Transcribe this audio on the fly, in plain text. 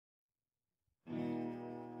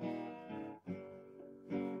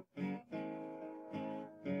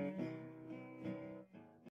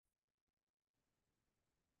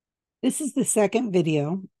This is the second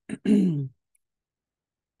video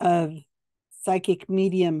of psychic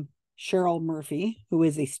medium Cheryl Murphy, who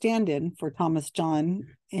is a stand-in for Thomas John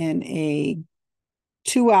in a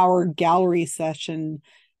 2-hour gallery session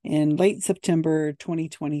in late September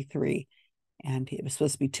 2023. And it was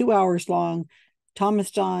supposed to be 2 hours long. Thomas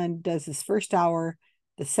John does his first hour.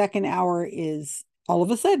 The second hour is all of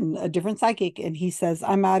a sudden a different psychic. And he says,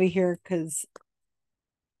 I'm out of here because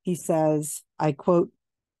he says, I quote,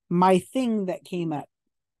 my thing that came up,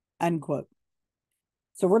 unquote.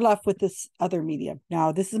 So we're left with this other medium.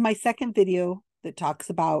 Now, this is my second video that talks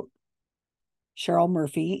about Cheryl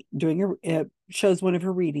Murphy doing shows one of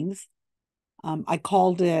her readings. I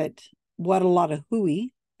called it What a Lot of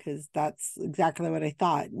Hooey, because that's exactly what I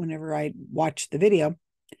thought whenever I watched the video.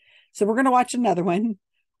 So we're going to watch another one.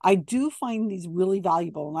 I do find these really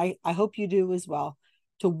valuable, and I hope you do as well,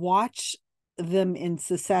 to watch them in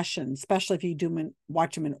succession, especially if you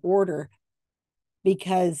watch them in order,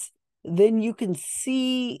 because then you can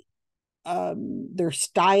see their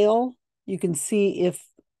style. You can see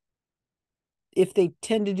if they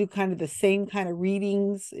tend to do kind of the same kind of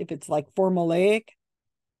readings, if it's like formulaic,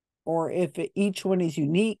 or if each one is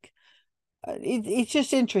unique. It's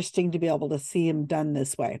just interesting to be able to see them done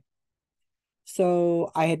this way.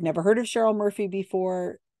 So I had never heard of Cheryl Murphy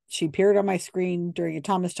before. She appeared on my screen during a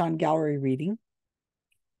Thomas John gallery reading.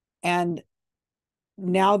 And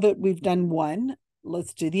now that we've done one,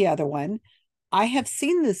 let's do the other one. I have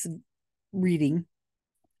seen this reading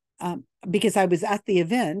because I was at the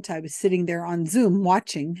event. I was sitting there on Zoom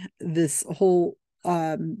watching this whole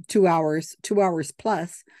 2 hours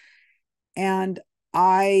plus. And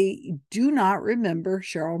I do not remember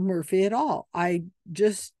Cheryl Murphy at all. I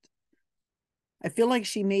feel like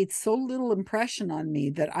she made so little impression on me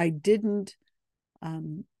that I didn't,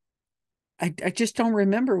 I just don't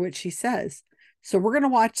remember what she says. So we're going to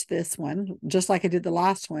watch this one, just like I did the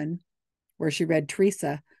last one where she read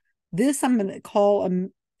Teresa. This I'm going to call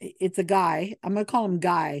him, it's a guy. I'm going to call him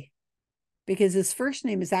Guy because his first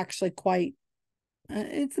name is actually quite,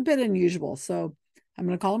 it's a bit unusual. So I'm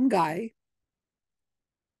going to call him Guy.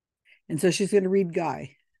 And so she's going to read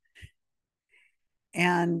Guy.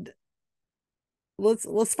 And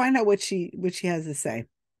let's find out what she has to say.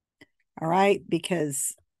 All right,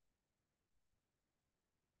 because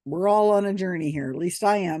we're all on a journey here. At least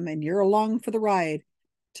I am, and you're along for the ride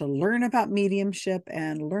to learn about mediumship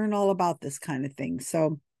and learn all about this kind of thing.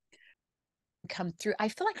 So Come through. I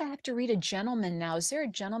feel like I have to read a gentleman now. Is there a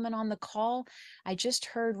gentleman on the call? I just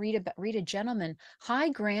heard read a gentleman. Hi,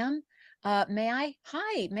 Graham. May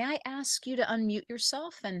I ask you to unmute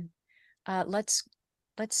yourself and let's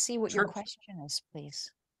see what your Sure. question is,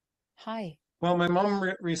 please. Hi. Well, my mom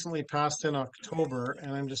recently passed in October,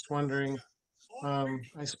 and I'm just wondering,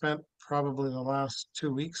 I spent probably the last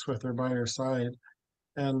 2 weeks with her by her side,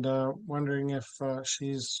 and wondering if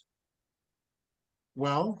she's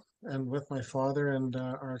well and with my father and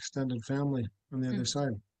our extended family on the other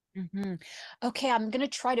side. Mm-hmm. Okay, I'm going to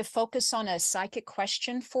try to focus on a psychic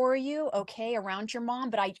question for you, okay, around your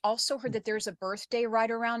mom. But I also heard that there's a birthday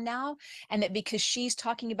right around now, and that because she's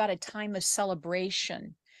talking about a time of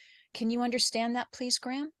celebration. Can you understand that, please,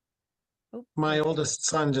 Graham? Oh, My oldest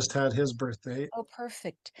son just had his birthday. oh,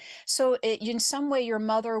 perfect. So in some way, your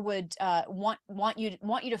mother would want you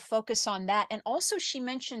to focus on that. And also, she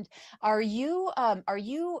mentioned, are you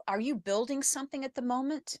building something at the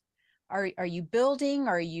moment? Are you building?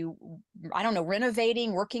 Are you, I don't know,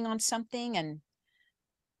 renovating, working on something? And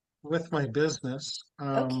With my business,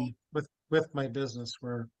 okay. with my business,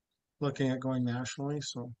 we're looking at going nationally,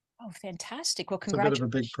 so Oh, fantastic. Well, it's a bit of a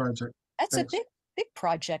congratulations. big project. That's a Thanks. big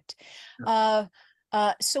project. Yeah,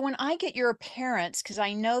 Uh, so when I get your parents, because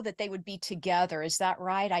I know that they would be together, is that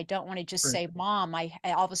right? I don't want to just right. say mom.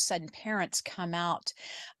 All of a sudden parents come out.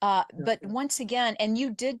 Yeah, But once again, and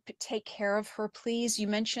you did take care of her, please. You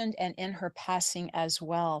mentioned, and in her passing as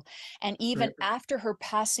well. And even right. after her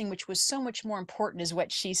passing, which was so much more important, is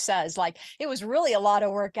what she says. Like it was really a lot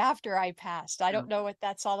of work after I passed. I Yeah, don't know what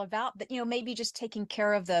that's all about, but maybe just taking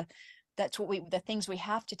care of the things we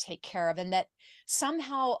have to take care of, and that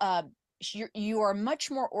somehow you are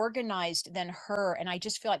much more organized than her, and I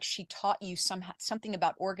just feel like she taught you something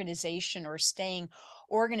about organization or staying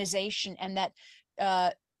organization, and that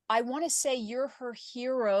uh I want to say you're her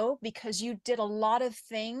hero because you did a lot of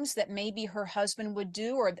things that maybe her husband would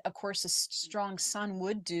do, or of course a strong son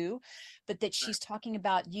would do, but that right. she's talking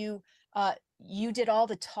about you did all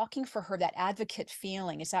the talking for her, that advocate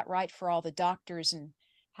feeling. Is that right? For all the doctors and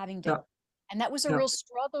having to, Yeah, and that was a yeah, real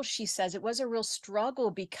struggle, she says. It was a real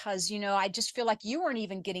struggle because, I just feel like you weren't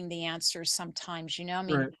even getting the answers sometimes, I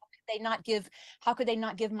mean, right. how could how could they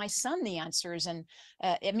not give my son the answers? And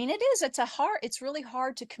I mean, it's really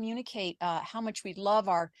hard to communicate how much we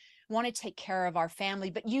want to take care of our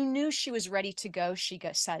family. But you knew she was ready to go. She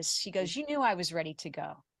goes, you knew I was ready to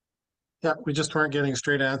go. Yeah, we just weren't getting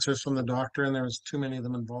straight answers from the doctor, and there was too many of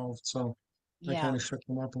them involved. So I Yeah. kind of shook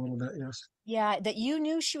them up a little bit. Yes. Yeah, that you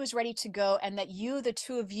knew she was ready to go, and that the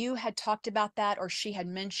two of you had talked about that, or she had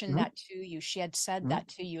mentioned Hmm. that to you. She had said Hmm. that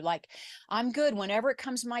to you, like, I'm good. Whenever it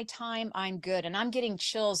comes my time, I'm good. And I'm getting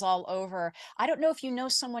chills all over. I don't know if you know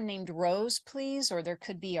someone named Rose, please, or there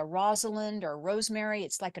could be a Rosalind or Rosemary.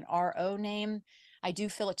 It's like an RO name. I do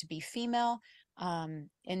feel it to be female.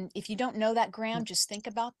 And if you don't know that, Graham, just think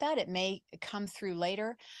about that. It may come through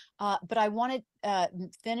later. But I want to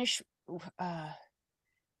finish. Uh,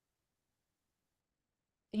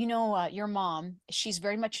 your mom, she's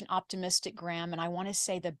very much an optimistic, Graham, and I want to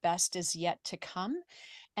say the best is yet to come.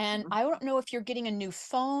 And I don't know if you're getting a new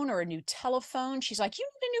phone or a new telephone. She's like, you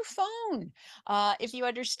need a new phone. If you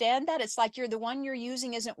understand that, it's like the one you're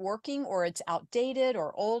using isn't working, or it's outdated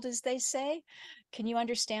or old, as they say. Can you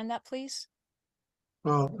understand that, please?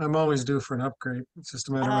 Well, I'm always due for an upgrade. It's just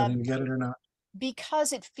a matter of whether Um, you get it or not.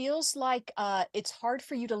 because it feels like it's hard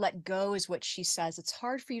for you to let go, is what she says. It's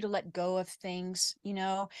hard for you to let go of things. And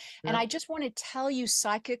Yeah. I just want to tell you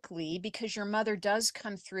psychically, because your mother does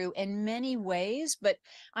come through in many ways, but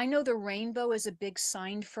I know the rainbow is a big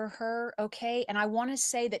sign for her. Okay. And I want to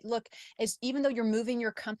say that, look, even though you're moving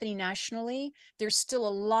your company nationally, there's still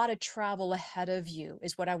a lot of travel ahead of you,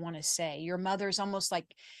 is what I want to say. Your mother's almost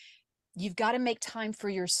like, you've got to make time for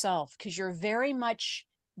yourself, because you're very much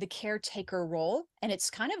the caretaker role. And it's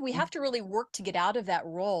kind of, we have to really work to get out of that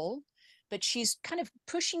role. But she's kind of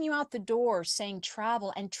pushing you out the door, saying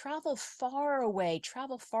travel, and travel far away,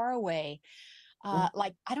 travel far away. Mhm.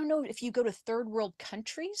 Like, I don't know if you go to third world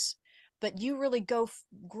countries, but you really go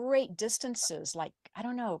great distances. Like, I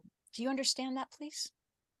don't know. Do you understand that, please?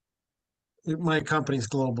 My company's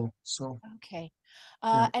global, so Okay.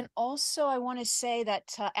 yeah. And also, I want to say that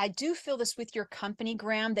I do feel this with your company,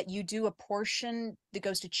 Graham, that you do a portion that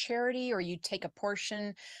goes to charity, or you take a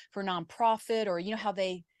portion for nonprofit, or you know how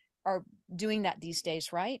they are doing that these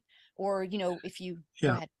days, right? Or, if you go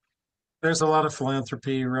Yeah. ahead. There's a lot of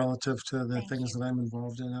philanthropy relative to the Thank things you. that I'm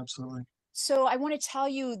involved in. Absolutely. So I want to tell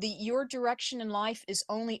you that your direction in life is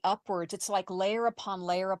only upwards. It's like layer upon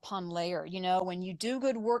layer upon layer. When you do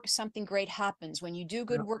good work, something great happens. When you do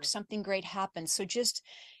good Yeah. work, something great happens. So just,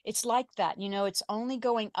 it's like that, it's only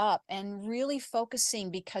going up, and really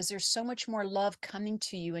focusing, because there's so much more love coming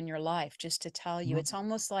to you in your life. Just to tell you, Mhm. it's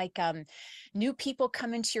almost like new people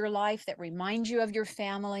come into your life that remind you of your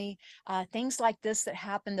family, things like this that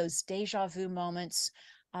happen, those deja vu moments.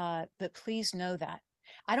 But please know that.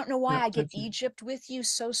 I don't know why Yeah. I get Thank you. Egypt with you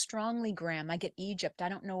so strongly, Graham. I get Egypt. I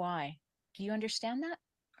don't know why. Do you understand that?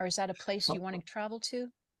 Or is that a place you want to travel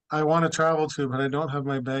to? I want to travel to, but I don't have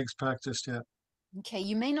my bags packed just yet. Okay,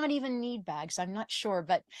 you may not even need bags. I'm not sure,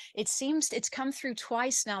 but it seems it's come through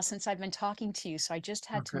twice now since I've been talking to you. So I just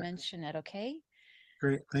had to Okay. mention it, okay?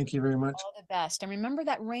 Great. Thank you very much. All the best. And remember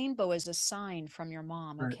that rainbow is a sign from your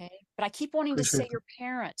mom, All right. okay? But I keep wanting to say Appreciate that. your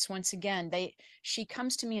parents once again. She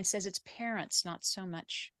comes to me and says it's parents, not so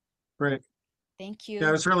much. Great. Thank Yeah, I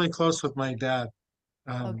you. was really close with my dad.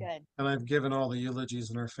 Oh, good. And I've given all the eulogies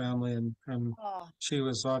in our family, and Oh, she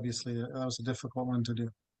was obviously that was a difficult one to do.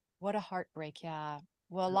 what a heartbreak. Yeah.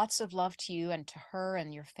 Well, Yeah. lots of love to you and to her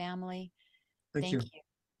and your family. Thank Thank you. you.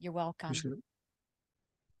 You're welcome. Appreciate it.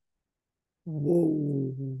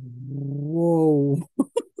 Whoa. Whoa.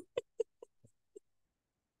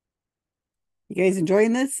 You guys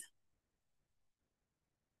enjoying this?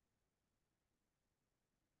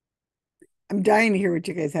 I'm dying to hear what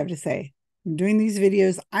you guys have to say. I'm doing these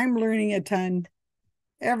videos. I'm learning a ton.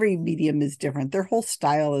 Every medium is different. Their whole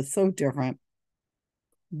style is so different.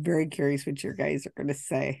 Very curious what your guys are going to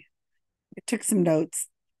say. I took some notes.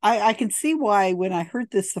 I can see why when I heard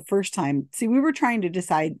this the first time. See, we were trying to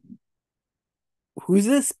decide who's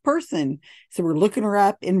this person. So we're looking her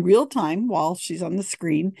up in real time while she's on the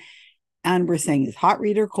screen. And we're saying, is hot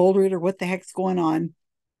reader, cold reader, what the heck's going on?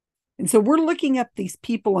 And so we're looking up these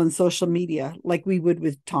people on social media like we would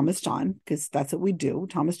with Thomas John, because that's what we do.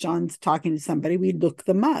 Thomas John's talking to somebody, we look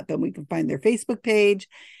them up and we can find their Facebook page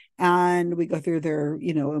and we go through their,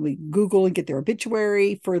 and we Google and get their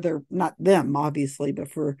obituary for their, not them, obviously,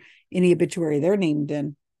 but for any obituary they're named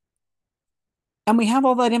in. And we have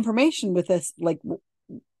all that information with us. Like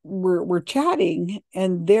we're chatting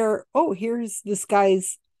and oh, here's this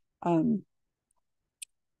guy's um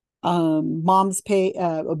mom's pay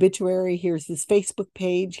obituary, here's this Facebook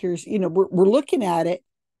page, here's we're looking at it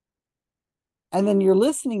And then you're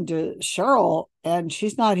listening to Cheryl, and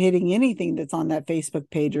she's not hitting anything that's on that Facebook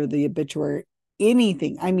page or the obituary,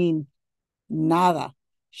 anything. I mean, nada.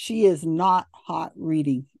 She is not hot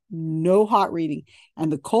reading, no hot reading.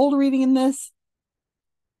 And the cold reading in this,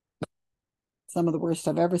 some of the worst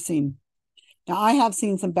I've ever seen. Now, I have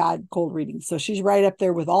seen some bad cold readings, so she's right up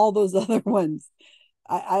there with all those other ones.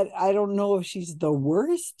 I don't know if she's the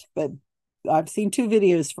worst, but I've seen 2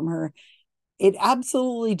 videos from her. It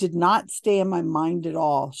absolutely did not stay in my mind at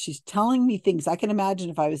all. She's telling me things. I can imagine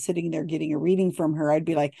if I was sitting there getting a reading from her, I'd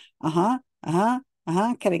be like, uh-huh, uh-huh,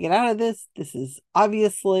 uh-huh. Can I get out of this? This is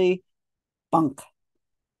obviously bunk.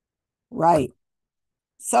 Right.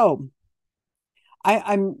 So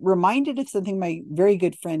I'm reminded of something my very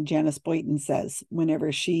good friend Janice Boynton says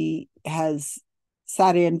whenever she has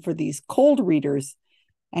sat in for these cold readers.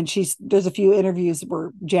 And there's a few interviews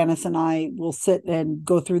where Janice and I will sit and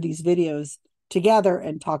go through these videos together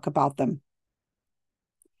and talk about them.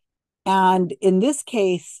 And in this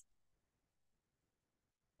case,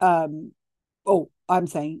 I'm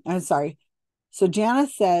sorry. So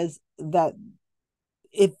Janice says that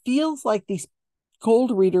it feels like these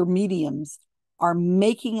cold reader mediums are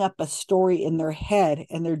making up a story in their head,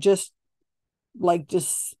 and they're just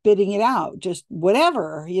spitting it out, just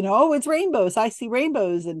whatever, oh, it's rainbows, I see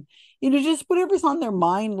rainbows, and just whatever's on their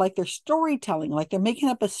mind, like they're storytelling, like they're making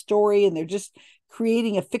up a story, and they're just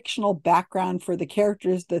creating a fictional background for the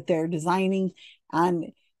characters that they're designing.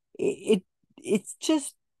 And it's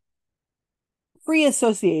just free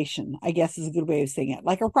association, I guess, is a good way of saying it,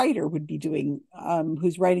 like a writer would be doing,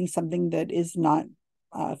 who's writing something that is not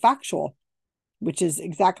factual, which is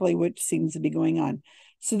exactly what seems to be going on.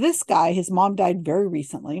 So this guy, his mom died very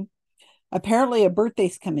recently. Apparently a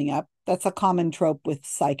birthday's coming up. That's a common trope with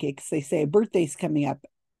psychics. They say a birthday's coming up.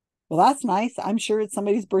 Well, that's nice. I'm sure it's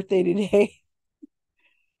somebody's birthday today.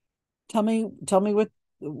 Tell me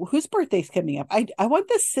whose birthday's coming up. I want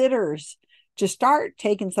the sitters to start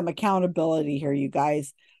taking some accountability here, you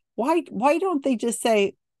guys. Why don't they just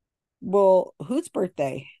say, well, whose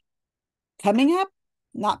birthday? Coming up,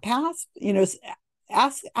 not past?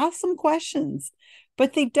 Ask some questions.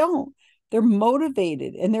 But they don't. They're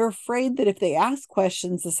motivated, and they're afraid that if they ask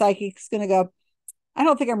questions, the psychic's going to go, I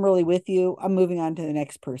don't think I'm really with you. I'm moving on to the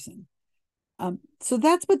next person. So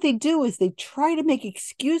that's what they do, is they try to make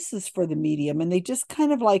excuses for the medium, and they just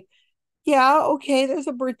kind of like, yeah, okay, there's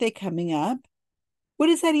a birthday coming up. What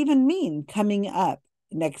does that even mean, coming up?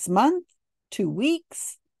 Next month? 2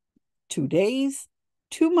 weeks? 2 days?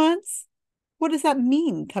 2 months? What does that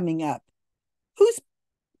mean, coming up? Whose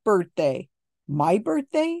birthday? My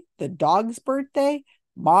birthday? The dog's birthday?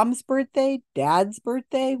 Mom's birthday? Dad's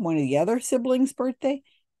birthday? One of the other siblings' birthday?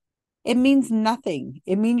 It means nothing.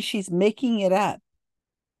 It means she's making it up.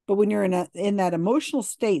 But when you're in that emotional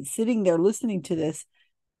state, sitting there listening to this,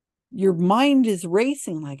 your mind is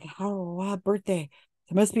racing like, oh, wow, birthday.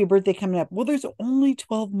 There must be a birthday coming up. Well, there's only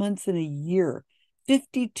 12 months in a year,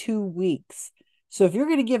 52 weeks. So if you're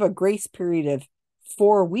going to give a grace period of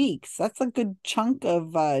 4 weeks, that's a good chunk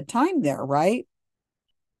of time there, right?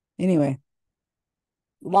 Anyway,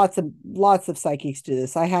 lots of psychics do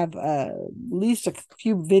this. I have at least a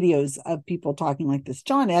few videos of people talking like this.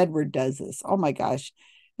 John Edward does this. Oh my gosh,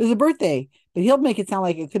 there's a birthday, but he'll make it sound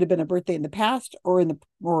like it could have been a birthday in the past or in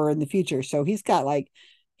the future. So he's got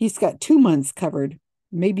 2 months covered,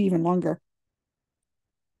 maybe even longer.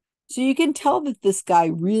 So you can tell that this guy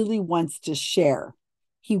really wants to share.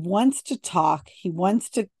 He wants to talk. He wants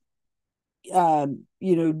to,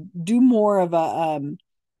 do more of a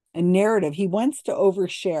narrative. He wants to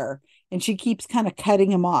overshare, and she keeps kind of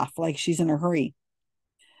cutting him off like she's in a hurry.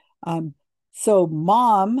 So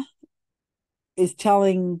mom is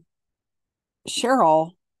telling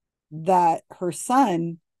Cheryl that her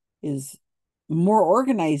son is more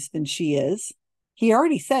organized than she is. He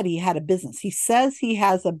already said he had a business. He says he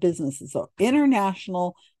has a business. It's an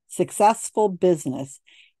international, successful business.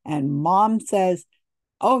 And mom says,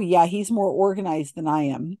 oh, yeah, he's more organized than I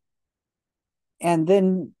am. And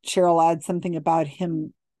then Cheryl adds something about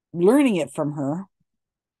him learning it from her.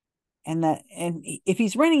 And if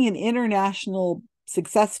he's running an international,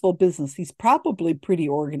 successful business, he's probably pretty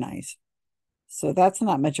organized. So that's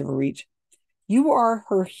not much of a reach. You are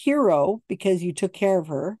her hero because you took care of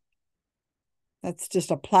her. That's just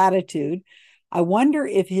a platitude. I wonder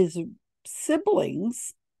if his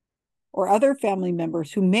siblings or other family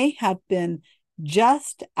members who may have been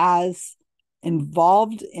just as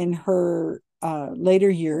involved in her later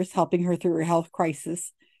years, helping her through her health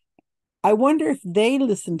crisis, I wonder if they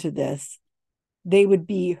listen to this, they would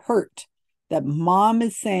be hurt that mom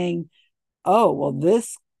is saying, oh, well,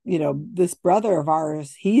 this this brother of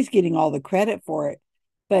ours, he's getting all the credit for it.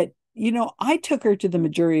 But, I took her to the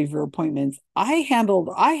majority of her appointments. I had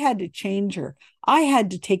to change her. I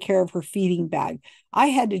had to take care of her feeding bag. I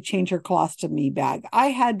had to change her colostomy bag. I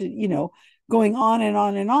had to, going on and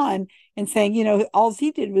on and on and saying, all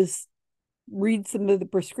he did was read some of the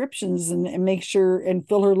prescriptions and make sure and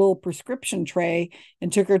fill her little prescription tray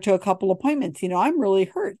and took her to a couple appointments. I'm really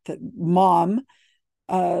hurt that mom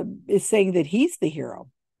is saying that he's the hero.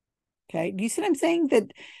 Okay. Do you see what I'm saying?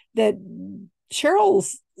 That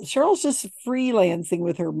Cheryl's just freelancing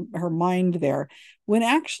with her mind there, when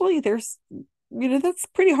actually there's, that's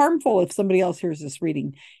pretty harmful if somebody else hears this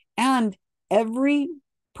reading. And every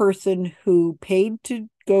person who paid to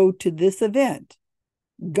go to this event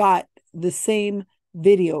got the same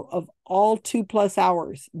video of all 2+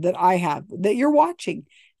 hours that I have, that you're watching.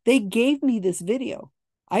 They gave me this video.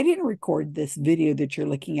 I didn't record this video that you're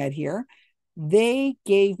looking at here. They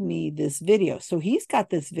gave me this video. So he's got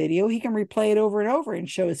this video. He can replay it over and over and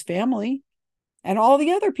show his family and all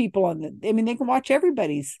the other people they can watch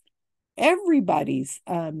everybody's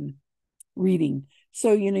reading.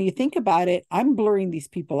 So, you think about it, I'm blurring these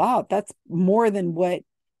people out. That's more than what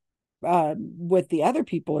the other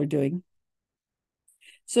people are doing.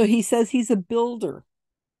 So he says he's a builder,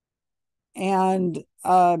 and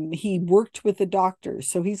he worked with the doctors.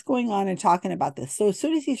 So he's going on and talking about this. So as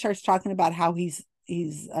soon as he starts talking about how he's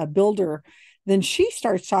a builder, then she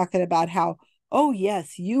starts talking about how, oh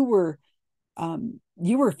yes, you were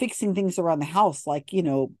fixing things around the house like,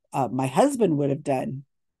 my husband would have done.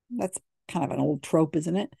 That's kind of an old trope,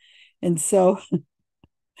 isn't it? And so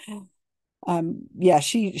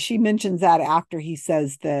she mentions that after he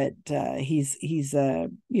says that he's a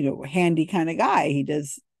handy kind of guy. He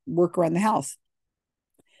does work around the house.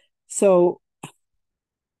 So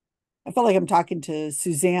I felt like I'm talking to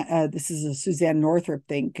Suzanne. This is a Suzanne Northrop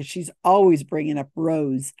thing because she's always bringing up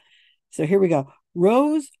Rose. So here we go.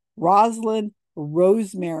 Rose, Rosalind,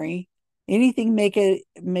 Rosemary. Anything make a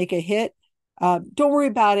hit? Don't worry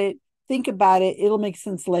about it. Think about it. It'll make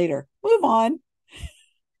sense later. Move on.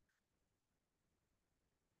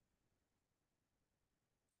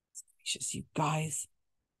 You guys.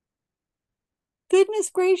 Goodness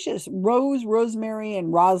gracious. Rose, Rosemary,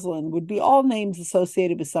 and Rosalind would be all names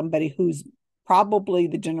associated with somebody who's probably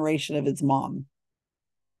the generation of his mom.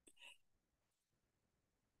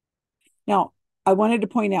 Now, I wanted to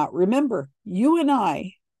point out, remember, you and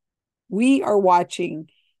I, we are watching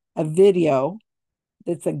a video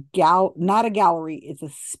that's not a gallery, it's a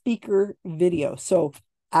speaker video. So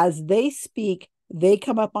as they speak, they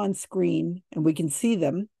come up on screen and we can see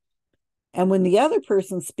them. And when the other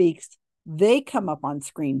person speaks, they come up on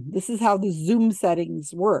screen. This is how the Zoom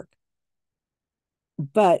settings work.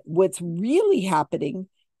 But what's really happening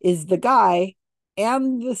is the guy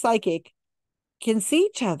and the psychic can see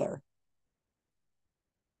each other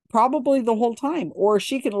probably the whole time, or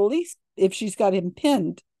she can, at least if she's got him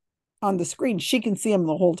pinned on the screen, she can see him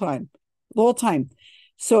the whole time.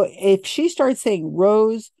 So if she starts saying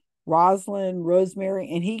Rose, Rosalind, Rosemary,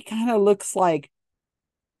 and he kind of looks like,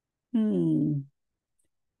 and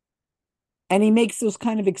he makes those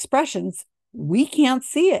kind of expressions, we can't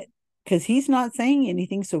see it because he's not saying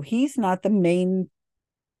anything. So he's not the main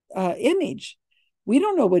image. We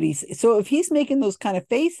don't know what so if he's making those kind of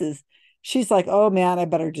faces, she's like, oh man, I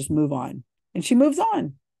better just move on. And she moves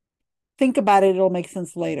on. Think about it. It'll make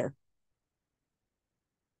sense later.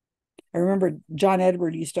 I remember John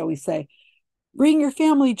Edward used to always say, bring your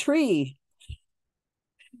family tree.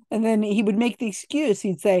 And then he would make the excuse.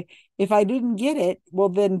 He'd say, if I didn't get it, well,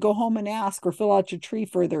 then go home and ask or fill out your tree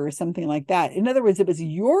further or something like that. In other words, it was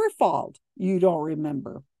your fault you don't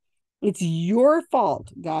remember. It's your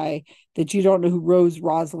fault, guy, that you don't know who Rose,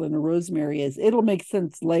 Rosalind, or Rosemary is. It'll make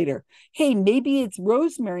sense later. Hey, maybe it's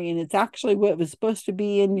Rosemary and it's actually what was supposed to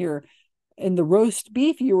be in the roast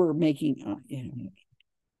beef you were making.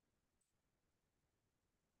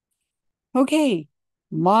 Okay,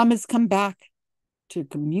 mom has come back to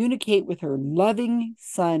communicate with her loving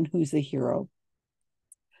son, who's a hero.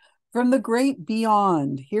 From the great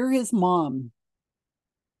beyond, here is mom.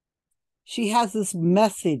 She has this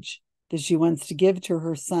message that she wants to give to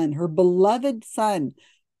her son, her beloved son,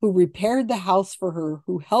 who repaired the house for her,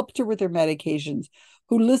 who helped her with her medications,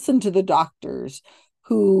 who listened to the doctors,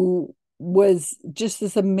 who was just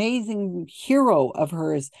this amazing hero of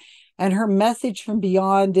hers. And her message from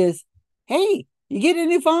beyond is, hey, you get a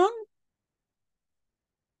new phone?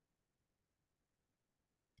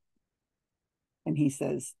 And he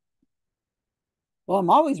says, well, I'm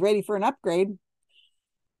always ready for an upgrade.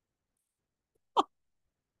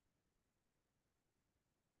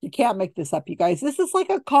 can't make this up, you guys. This is like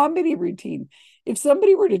a comedy routine. If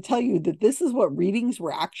somebody were to tell you that this is what readings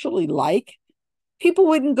were actually like, people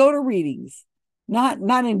wouldn't go to readings. Not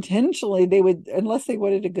intentionally. They would, unless they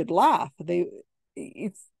wanted a good laugh.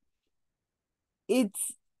 It's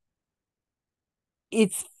it's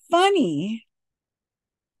it's funny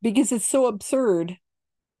because it's so absurd,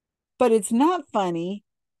 but it's not funny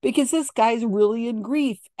because this guy's really in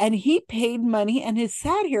grief and he paid money and has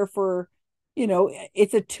sat here for,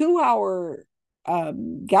 it's a 2 hour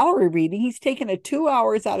gallery reading. He's taken 2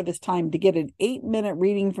 hours out of his time to get an 8-minute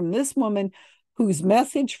reading from this woman whose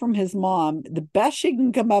message from his mom, the best she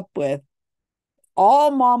can come up with, all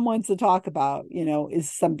mom wants to talk about, is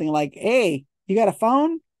something like, hey, you got a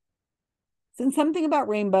phone? Send something about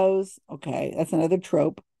rainbows. Okay, that's another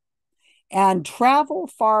trope. And travel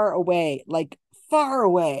far away, like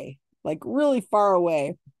really far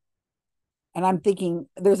away. And I'm thinking,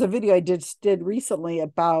 there's a video I did recently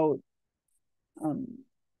about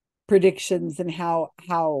predictions and how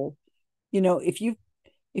if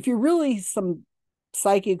you're really some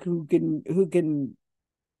psychic who can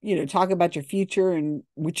talk about your future, and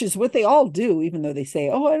which is what they all do, even though they say,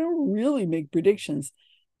 oh, I don't really make predictions.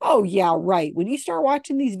 Oh yeah, right. When you start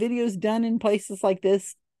watching these videos done in places like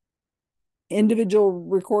this, individual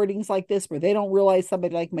recordings like this, where they don't realize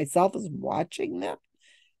somebody like myself is watching them,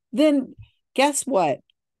 then guess what?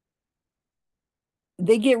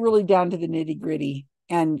 They get really down to the nitty gritty.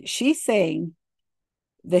 And she's saying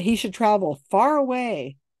that he should travel far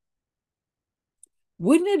away.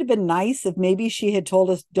 Wouldn't it have been nice if maybe she had told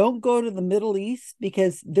us, don't go to the Middle East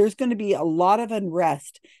because there's going to be a lot of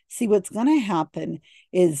unrest? See, what's going to happen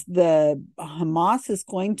is the Hamas is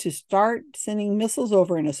going to start sending missiles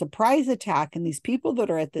over in a surprise attack. And these people that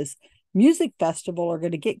are at this music festival are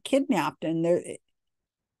going to get kidnapped. And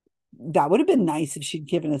that would have been nice if she'd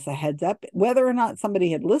given us a heads up. Whether or not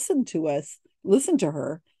somebody had listened to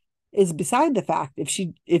her is beside the fact.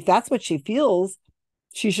 If that's what she feels,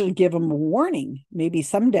 she should give him a warning. Maybe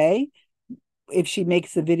someday, if she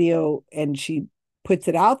makes a video and she puts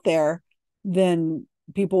it out there, then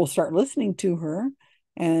people will start listening to her,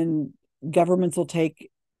 and governments will take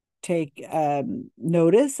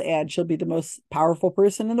notice, and she'll be the most powerful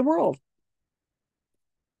person in the world.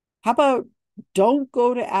 How about don't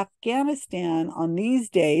go to Afghanistan on these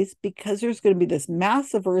days because there's going to be this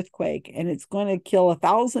massive earthquake and it's going to kill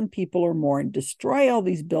 1,000 people or more and destroy all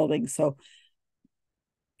these buildings. So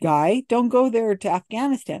guy, don't go there to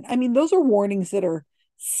Afghanistan. I mean, those are warnings that are,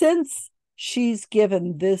 since she's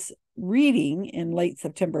given this reading in late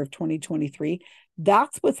September of 2023,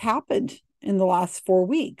 that's what's happened in the last 4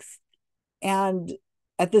 weeks. And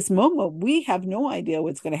at this moment, we have no idea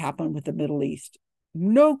what's going to happen with the Middle East.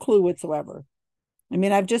 No clue whatsoever. I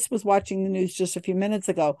mean, I just was watching the news just a few minutes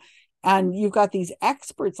ago, and you've got these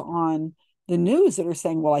experts on the news that are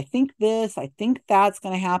saying, well, I think this, I think that's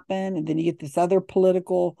going to happen. And then you get this other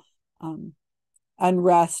political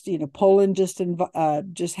unrest. Poland just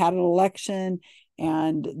had an election,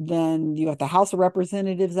 and then you got the House of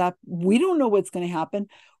Representatives up. We don't know what's going to happen.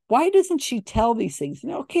 Why doesn't she tell these things?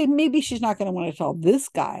 Okay, maybe she's not going to want to tell this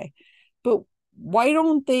guy, but why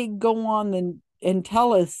don't they go on and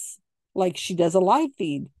tell us, like she does a live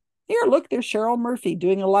feed? Here, look, there's Cheryl Murphy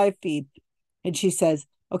doing a live feed. And she says,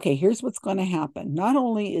 okay, here's what's going to happen. Not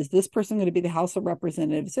only is this person going to be the House of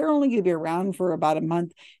Representatives, they're only going to be around for about a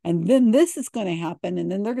month, and then this is going to happen,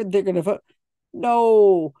 and then they're going to vote.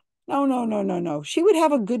 No. She would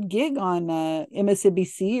have a good gig on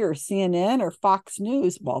MSNBC or CNN or Fox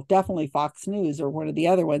News. Well, definitely Fox News or one of the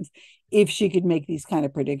other ones, if she could make these kind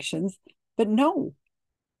of predictions. But no,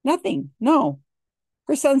 nothing. No,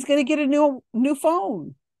 her son's going to get a new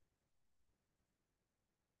phone.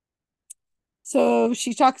 So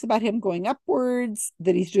she talks about him going upwards,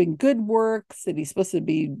 that he's doing good works, that he's supposed to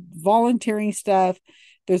be volunteering stuff.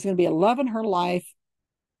 There's going to be a love in her life.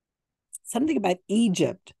 Something about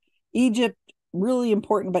Egypt. Egypt, really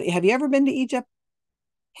important. But have you ever been to Egypt?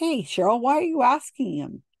 Hey, Cheryl, why are you asking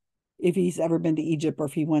him if he's ever been to Egypt or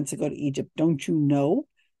if he wants to go to Egypt? Don't you know?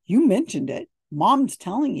 You mentioned it. Mom's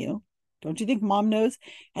telling you. Don't you think mom knows?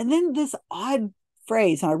 And then this odd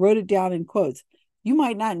phrase, and I wrote it down in quotes, you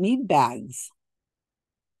might not need bags.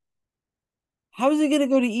 How is he going to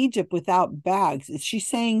go to Egypt without bags? Is she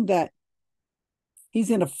saying that he's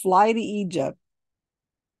going to fly to Egypt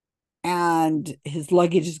and his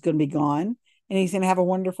luggage is going to be gone and he's going to have a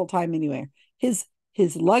wonderful time anyway? His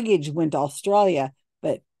luggage went to Australia,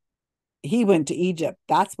 but he went to Egypt.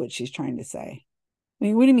 That's what she's trying to say. I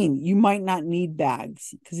mean, what do you mean? You might not need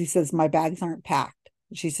bags, because he says, my bags aren't packed.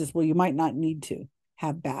 She says, well, you might not need to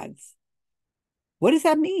have bags. What does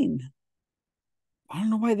that mean? I don't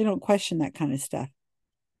know why they don't question that kind of stuff.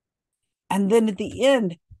 And then at the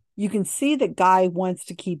end, you can see the guy wants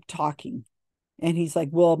to keep talking. And he's like,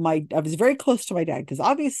 well, I was very close to my dad, because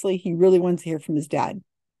obviously he really wants to hear from his dad.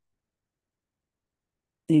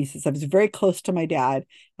 And he says, I was very close to my dad,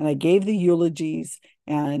 and I gave the eulogies,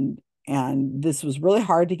 and this was really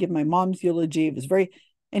hard to give my mom's eulogy. It was very,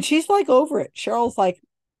 and she's like over it. Cheryl's like,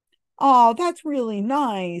 oh, that's really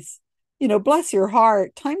nice. Bless your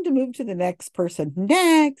heart. Time to move to the next person.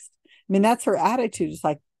 Next. I mean, that's her attitude. It's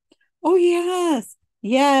like, oh, yes,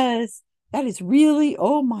 yes, that is really,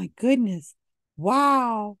 oh my goodness.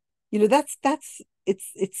 Wow. It's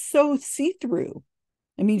so see-through.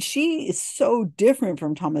 I mean, she is so different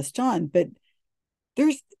from Thomas John, but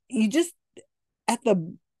you just, at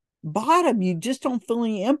the bottom, you just don't feel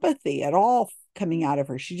any empathy at all coming out of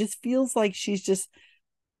her. She just feels like she's just,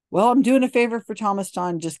 well, I'm doing a favor for Thomas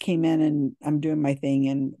John, just came in and I'm doing my thing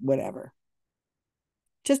and whatever.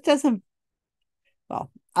 Just doesn't,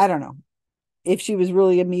 well, I don't know. If she was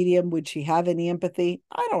really a medium, would she have any empathy?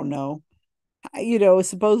 I don't know.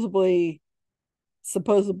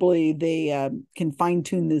 Supposedly they can fine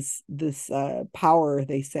tune this power,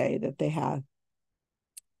 they say that they have.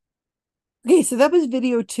 Okay, so that was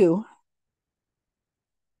video 2.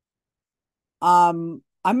 I'm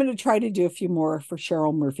going to try to do a few more for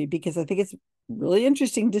Cheryl Murphy, because I think it's really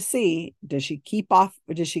interesting to see, does she keep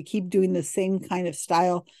doing the same kind of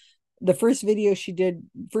style? The first reading she did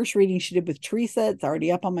with Teresa, it's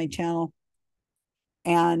already up on my channel,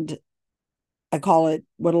 and I call it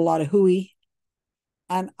What a Lot of Hooey.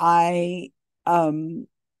 And I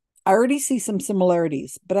already see some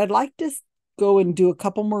similarities, but I'd like to go and do a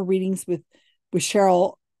couple more readings with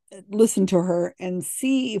Cheryl, listen to her, and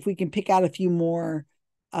see if we can pick out a few more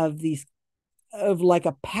of these, of like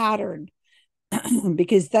a pattern,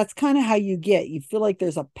 because that's kind of how you feel like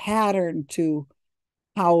there's a pattern to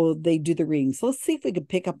how they do the readings. So let's see if we can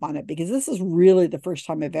pick up on it, because this is really the first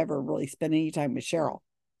time I've ever really spent any time with Cheryl.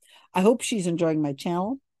 I hope she's enjoying my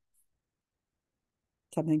channel.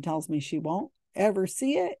 Something tells me she won't ever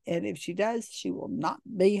see it, and if she does, she will not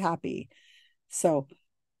be happy. So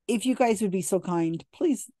if you guys would be so kind,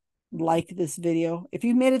 please like this video. If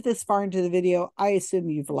you made it this far into the video, I assume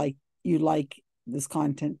you like this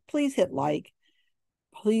content. Please hit like.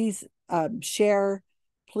 Please share.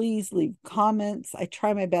 Please leave comments. I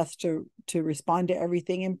try my best to respond to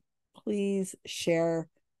everything, and please share.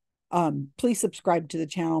 Please subscribe to the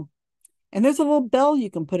channel. And there's a little bell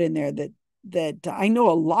you can put in there that I know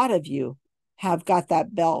a lot of you have got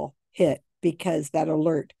that bell hit, because that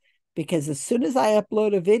alert, because as soon as I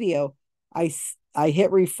upload a video, I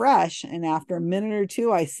hit refresh, and after a minute or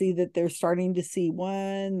two, I see that they're starting to see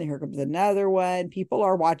one. Here comes another one. People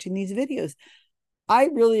are watching these videos. I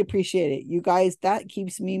really appreciate it. You guys, that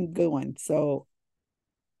keeps me going. So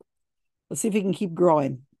let's see if we can keep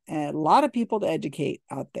growing. And a lot of people to educate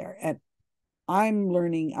out there. And I'm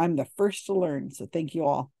learning. I'm the first to learn. So thank you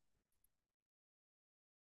all.